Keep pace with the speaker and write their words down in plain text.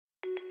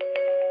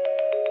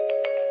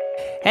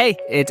Hey,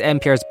 it's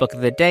NPR's Book of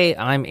the Day.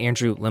 I'm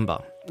Andrew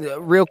Limbaugh.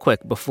 Real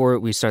quick, before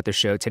we start the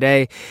show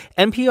today,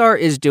 NPR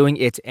is doing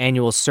its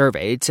annual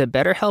survey to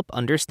better help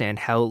understand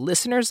how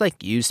listeners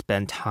like you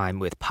spend time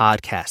with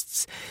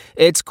podcasts.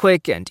 It's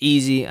quick and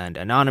easy and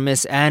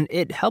anonymous, and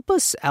it'd help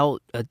us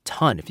out a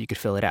ton if you could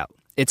fill it out.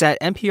 It's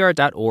at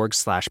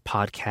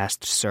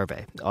npr.org/podcast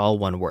survey, all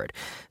one word.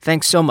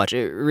 Thanks so much.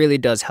 It really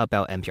does help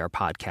out NPR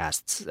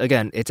podcasts.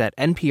 Again, it's at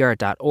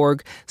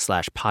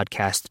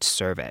npr.org/podcast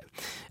survey.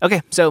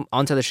 Okay, so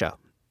on to the show.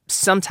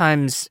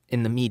 Sometimes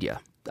in the media,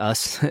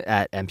 us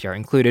at NPR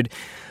included,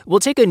 we'll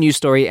take a news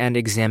story and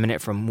examine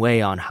it from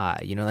way on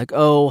high. Like,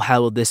 oh,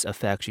 how will this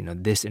affect,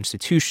 this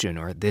institution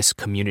or this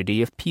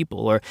community of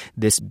people or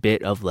this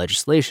bit of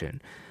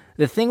legislation?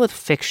 The thing with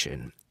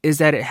fiction is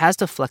that it has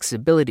the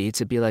flexibility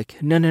to be like,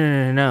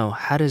 no,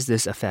 how does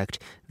this affect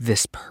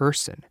this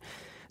person?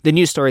 The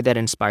news story that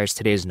inspires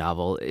today's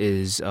novel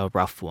is a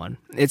rough one.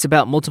 It's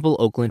about multiple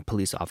Oakland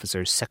police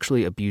officers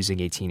sexually abusing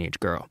a teenage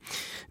girl.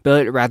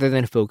 But rather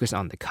than focus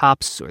on the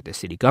cops or the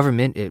city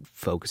government, it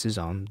focuses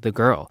on the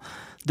girl.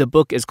 The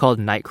book is called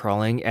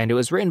Nightcrawling, and it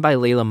was written by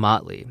Layla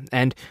Motley.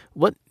 And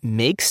what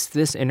makes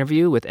this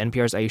interview with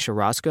NPR's Aisha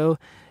Roscoe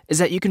is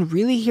that you can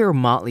really hear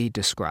Motley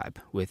describe,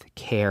 with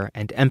care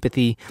and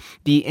empathy,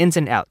 the ins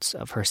and outs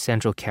of her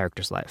central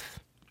character's life.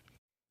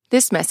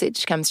 This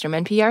message comes from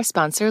NPR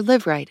sponsor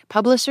Live Right,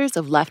 publishers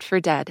of Left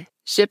for Dead: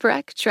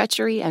 Shipwreck,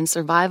 Treachery, and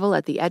Survival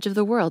at the Edge of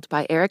the World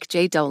by Eric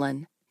J.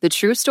 Dolan. The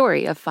true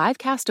story of 5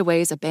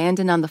 castaways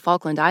abandoned on the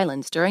Falkland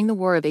Islands during the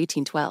War of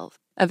 1812.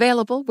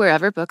 Available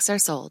wherever books are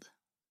sold.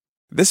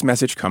 This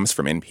message comes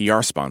from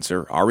NPR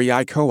sponsor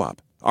REI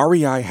Co-op.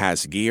 REI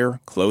has gear,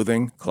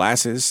 clothing,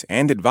 classes,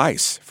 and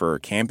advice for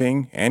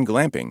camping and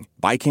glamping,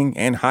 biking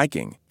and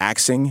hiking,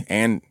 axing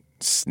and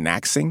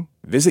snacksing.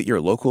 Visit your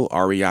local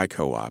REI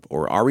Co-op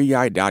or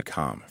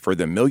rei.com for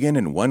the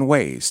 1,000,001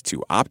 ways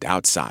to opt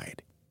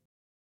outside.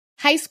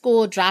 High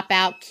school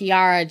dropout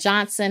Kiara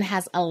Johnson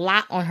has a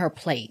lot on her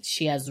plate.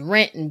 She has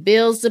rent and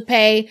bills to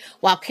pay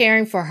while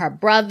caring for her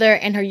brother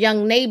and her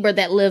young neighbor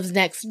that lives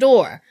next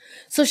door.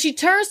 So she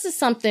turns to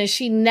something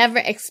she never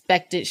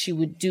expected she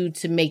would do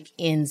to make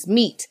ends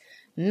meet: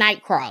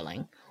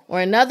 nightcrawling, or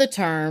in other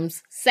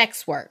terms,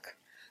 sex work.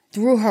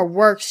 Through her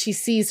work, she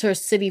sees her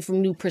city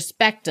from new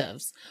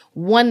perspectives,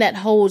 one that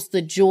holds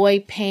the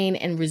joy, pain,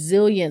 and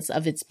resilience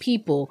of its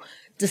people,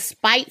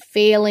 despite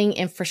failing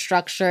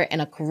infrastructure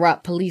and a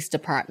corrupt police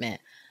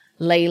department.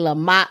 Layla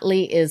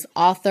Motley is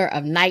author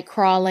of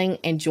Nightcrawling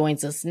and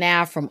joins us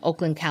now from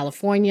Oakland,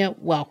 California.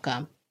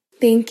 Welcome.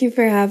 Thank you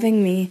for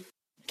having me.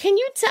 Can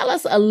you tell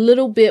us a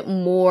little bit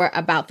more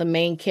about the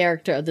main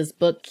character of this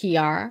book,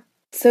 Kiara?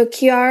 So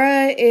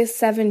Kiara is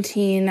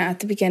 17 at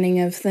the beginning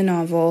of the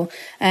novel,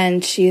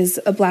 and she's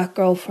a Black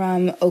girl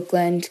from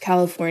Oakland,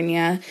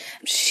 California.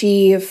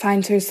 She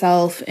finds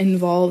herself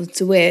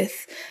involved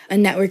with a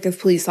network of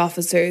police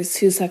officers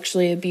who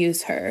sexually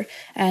abuse her,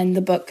 and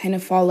the book kind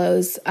of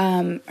follows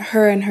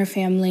her and her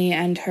family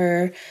and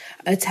her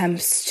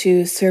attempts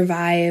to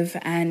survive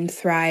and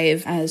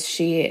thrive as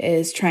she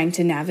is trying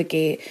to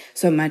navigate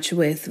so much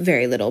with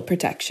very little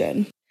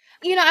protection.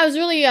 I was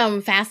really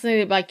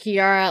fascinated by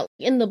Kiara.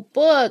 In the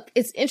book,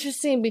 it's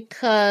interesting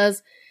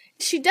because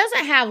she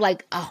doesn't have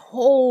like a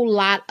whole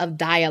lot of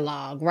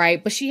dialogue,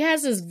 right? But she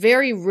has this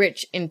very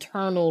rich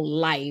internal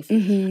life.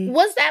 Mm-hmm.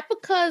 Was that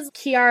because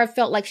Kiara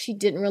felt like she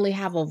didn't really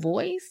have a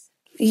voice?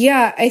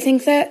 Yeah, I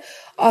think that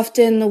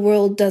often the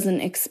world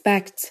doesn't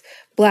expect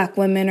Black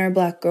women or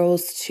Black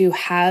girls to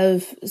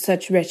have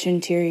such rich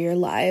interior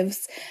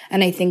lives.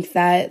 And I think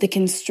that the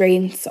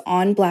constraints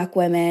on Black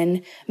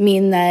women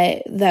mean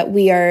that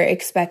we are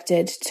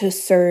expected to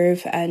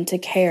serve and to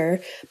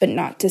care, but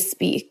not to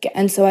speak.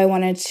 And so I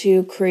wanted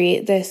to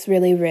create this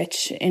really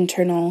rich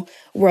internal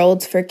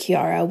world for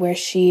Kiara where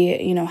she,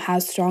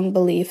 has strong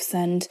beliefs,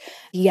 and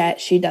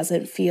yet she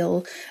doesn't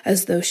feel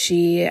as though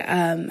she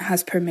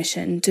has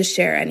permission to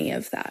share any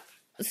of that.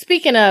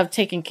 Speaking of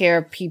taking care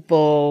of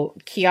people,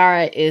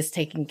 Kiara is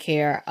taking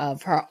care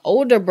of her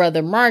older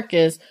brother,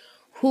 Marcus,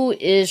 who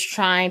is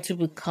trying to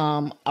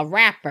become a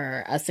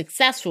rapper, a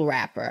successful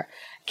rapper.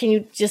 Can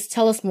you just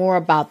tell us more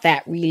about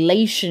that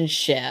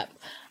relationship?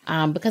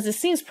 Because it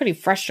seems pretty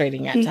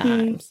frustrating at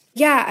times.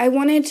 Yeah, I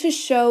wanted to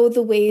show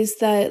the ways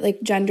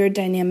that gender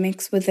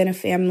dynamics within a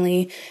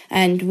family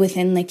and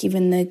within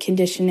even the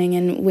conditioning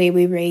and way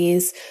we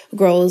raise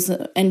girls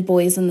and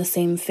boys in the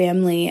same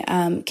family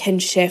can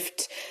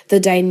shift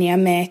the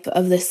dynamic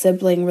of the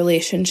sibling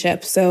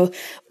relationship. So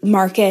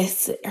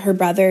Marcus, her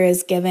brother,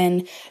 is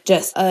given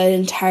just an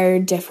entire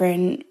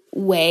different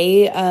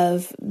way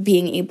of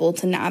being able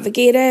to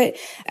navigate it,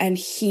 and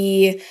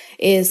he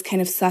is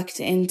kind of sucked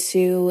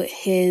into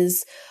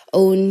his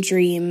own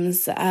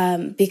dreams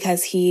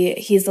because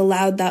he's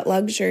allowed that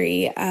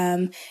luxury,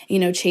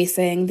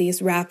 chasing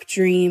these rap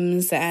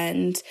dreams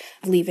and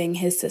leaving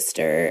his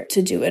sister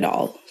to do it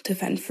all, to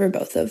fend for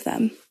both of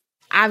them.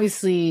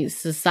 Obviously,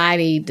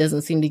 society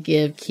doesn't seem to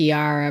give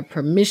Kiara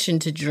permission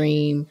to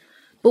dream,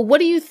 but what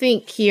do you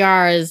think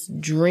Kiara's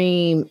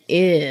dream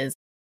is?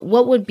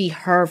 what would be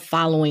her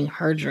following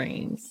her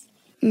dreams?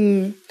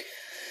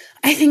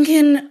 I think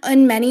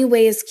in many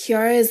ways,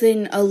 Kiara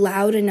isn't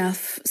allowed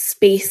enough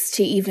space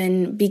to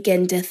even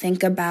begin to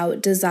think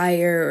about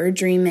desire or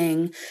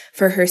dreaming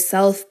for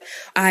herself.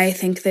 I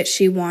think that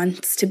she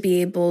wants to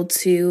be able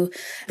to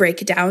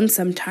break down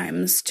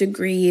sometimes, to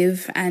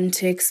grieve and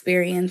to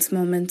experience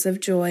moments of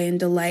joy and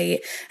delight.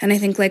 And I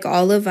think like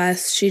all of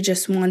us, she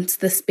just wants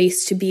the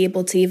space to be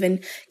able to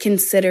even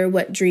consider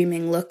what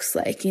dreaming looks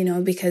like,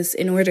 because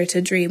in order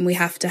to dream, we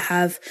have to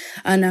have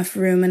enough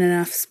room and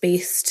enough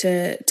space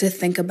to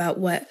think about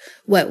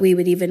what we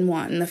would even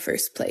want in the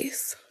first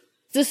place.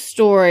 This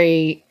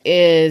story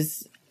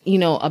is,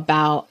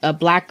 about a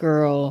Black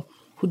girl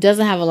who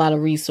doesn't have a lot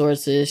of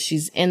resources.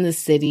 She's in the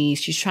city.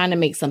 She's trying to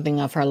make something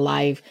of her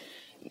life.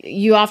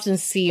 You often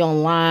see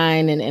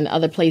online and in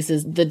other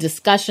places the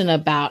discussion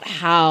about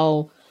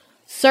how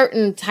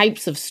certain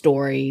types of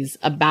stories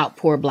about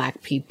poor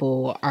Black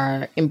people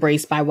are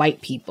embraced by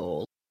white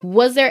people.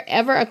 Was there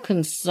ever a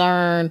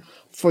concern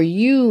for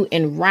you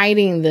in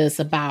writing this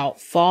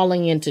about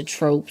falling into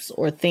tropes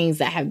or things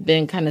that have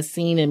been kind of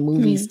seen in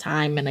movies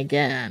time and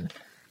again?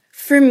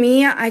 For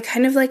me, I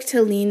kind of like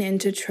to lean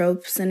into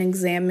tropes and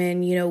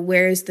examine,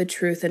 where's the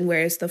truth and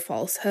where's the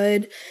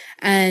falsehood.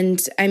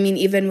 And I mean,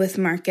 even with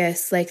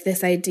Marcus, like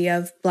this idea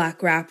of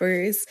Black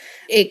rappers,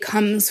 it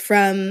comes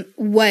from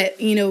what,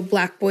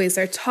 Black boys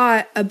are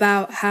taught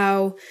about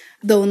how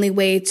the only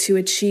way to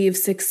achieve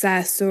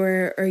success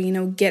or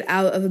get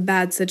out of a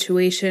bad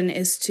situation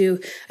is to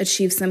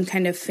achieve some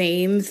kind of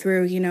fame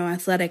through,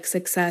 athletic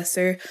success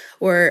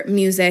or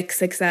music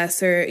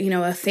success or,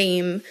 a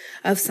fame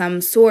of some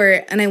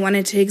sort. And I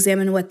wanted to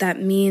examine what that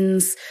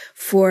means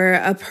for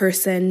a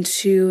person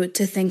to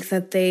think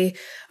that they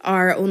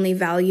are only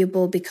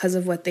valuable because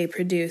of what they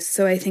produce.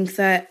 So I think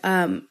that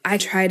I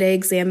try to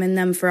examine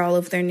them for all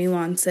of their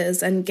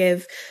nuances and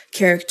give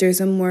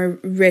characters a more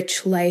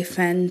rich life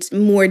and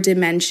more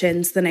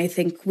dimensions than I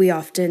think we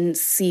often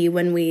see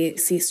when we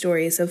see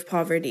stories of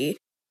poverty.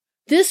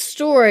 This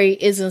story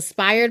is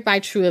inspired by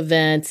true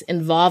events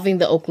involving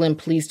the Oakland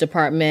Police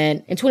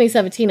Department. In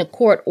 2017, a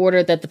court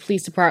ordered that the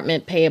police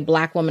department pay a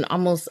Black woman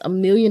almost $1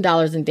 million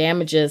in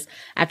damages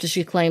after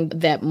she claimed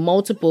that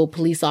multiple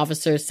police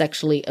officers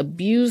sexually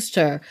abused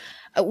her.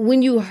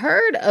 When you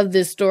heard of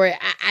this story,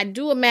 I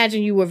do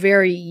imagine you were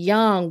very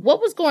young. What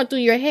was going through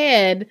your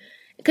head?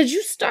 Because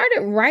you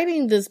started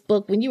writing this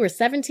book when you were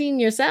 17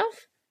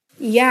 yourself?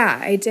 Yeah,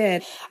 I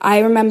did. I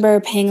remember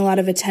paying a lot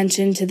of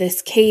attention to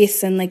this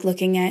case and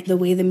looking at the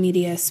way the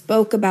media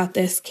spoke about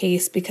this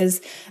case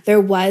because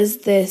there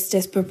was this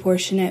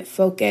disproportionate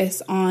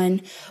focus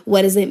on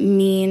what does it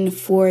mean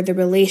for the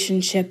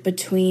relationship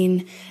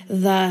between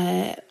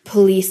the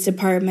police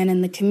department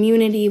and the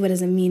community, what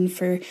does it mean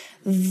for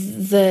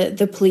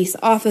the police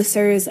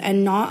officers,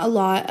 and not a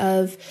lot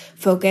of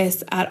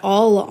focus at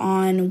all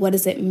on what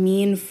does it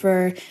mean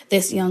for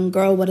this young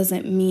girl, what does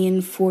it mean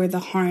for the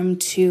harm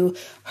to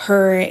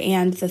her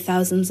and the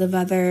thousands of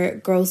other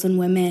girls and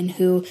women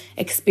who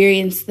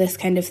experience this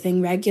kind of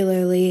thing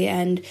regularly,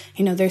 and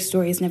their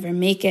stories never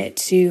make it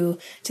to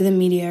the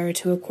media or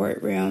to a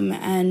courtroom.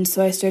 And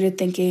so I started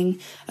thinking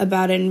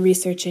about it and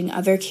researching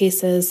other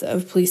cases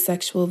of police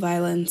sexual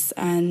violence,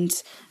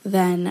 and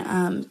then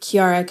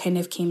Kiara kind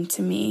of came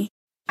to me.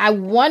 I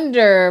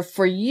wonder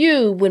for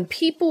you, when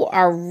people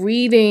are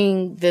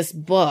reading this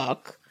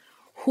book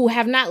who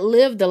have not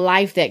lived the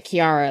life that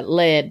Kiara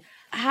led,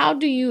 how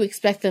do you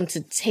expect them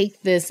to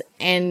take this,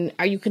 and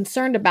are you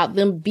concerned about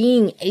them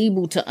being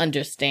able to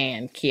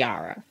understand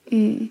Kiara?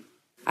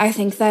 I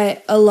think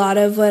that a lot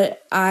of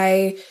what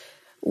I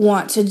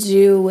want to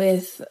do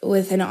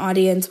with an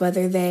audience,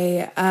 whether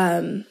they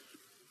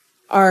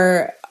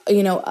are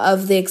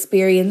of the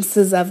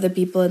experiences of the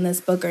people in this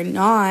book or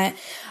not,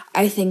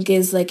 I think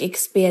is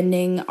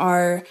expanding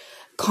our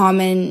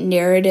common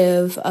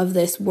narrative of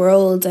this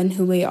world and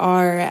who we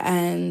are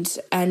and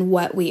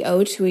what we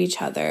owe to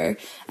each other.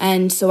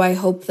 And so I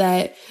hope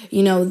that,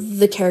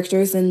 the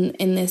characters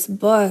in this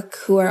book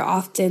who are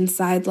often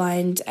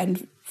sidelined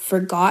and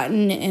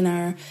forgotten in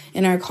our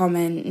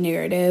common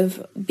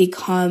narrative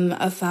become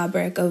a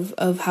fabric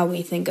of how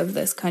we think of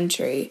this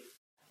country.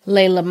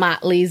 Layla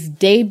Motley's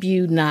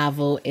debut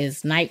novel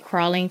is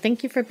Nightcrawling.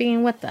 Thank you for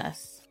being with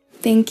us.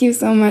 Thank you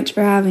so much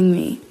for having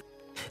me.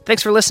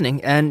 Thanks for listening.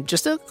 And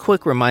just a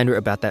quick reminder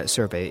about that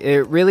survey.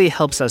 It really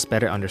helps us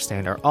better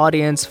understand our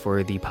audience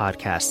for the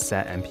podcasts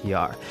at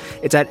NPR.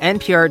 It's at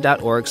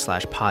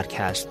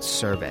npr.org/podcast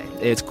survey.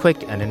 It's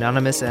quick and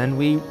anonymous, and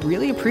we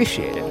really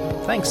appreciate it.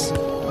 Thanks.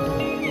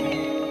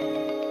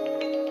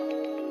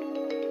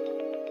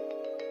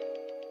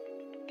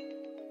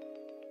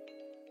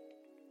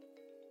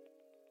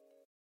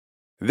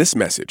 This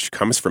message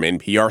comes from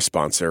NPR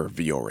sponsor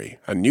Vuori,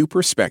 a new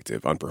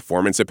perspective on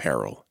performance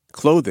apparel.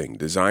 Clothing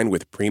designed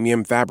with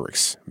premium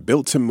fabrics,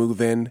 built to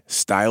move in,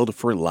 styled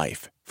for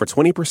life. For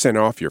 20%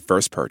 off your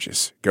first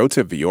purchase, go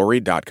to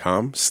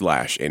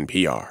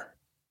vuori.com/NPR.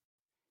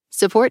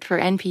 Support for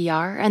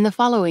NPR and the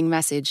following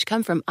message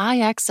come from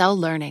IXL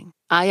Learning.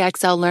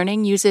 IXL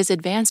Learning uses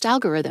advanced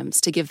algorithms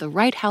to give the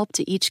right help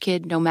to each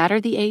kid no matter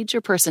the age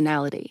or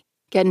personality.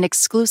 Get an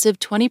exclusive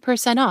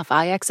 20% off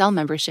IXL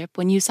membership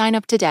when you sign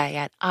up today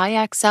at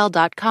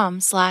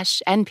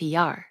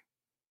IXL.com/NPR.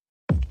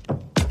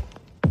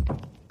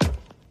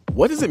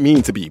 What does it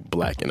mean to be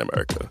Black in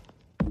America?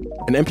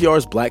 In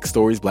NPR's Black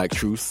Stories, Black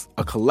Truths,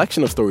 a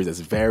collection of stories as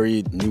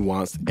varied,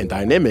 nuanced, and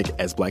dynamic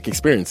as Black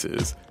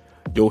experiences,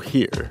 you'll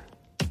hear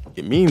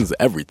it means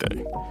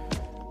everything.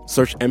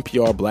 Search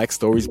NPR Black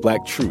Stories,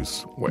 Black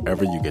Truths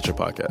wherever you get your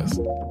podcasts.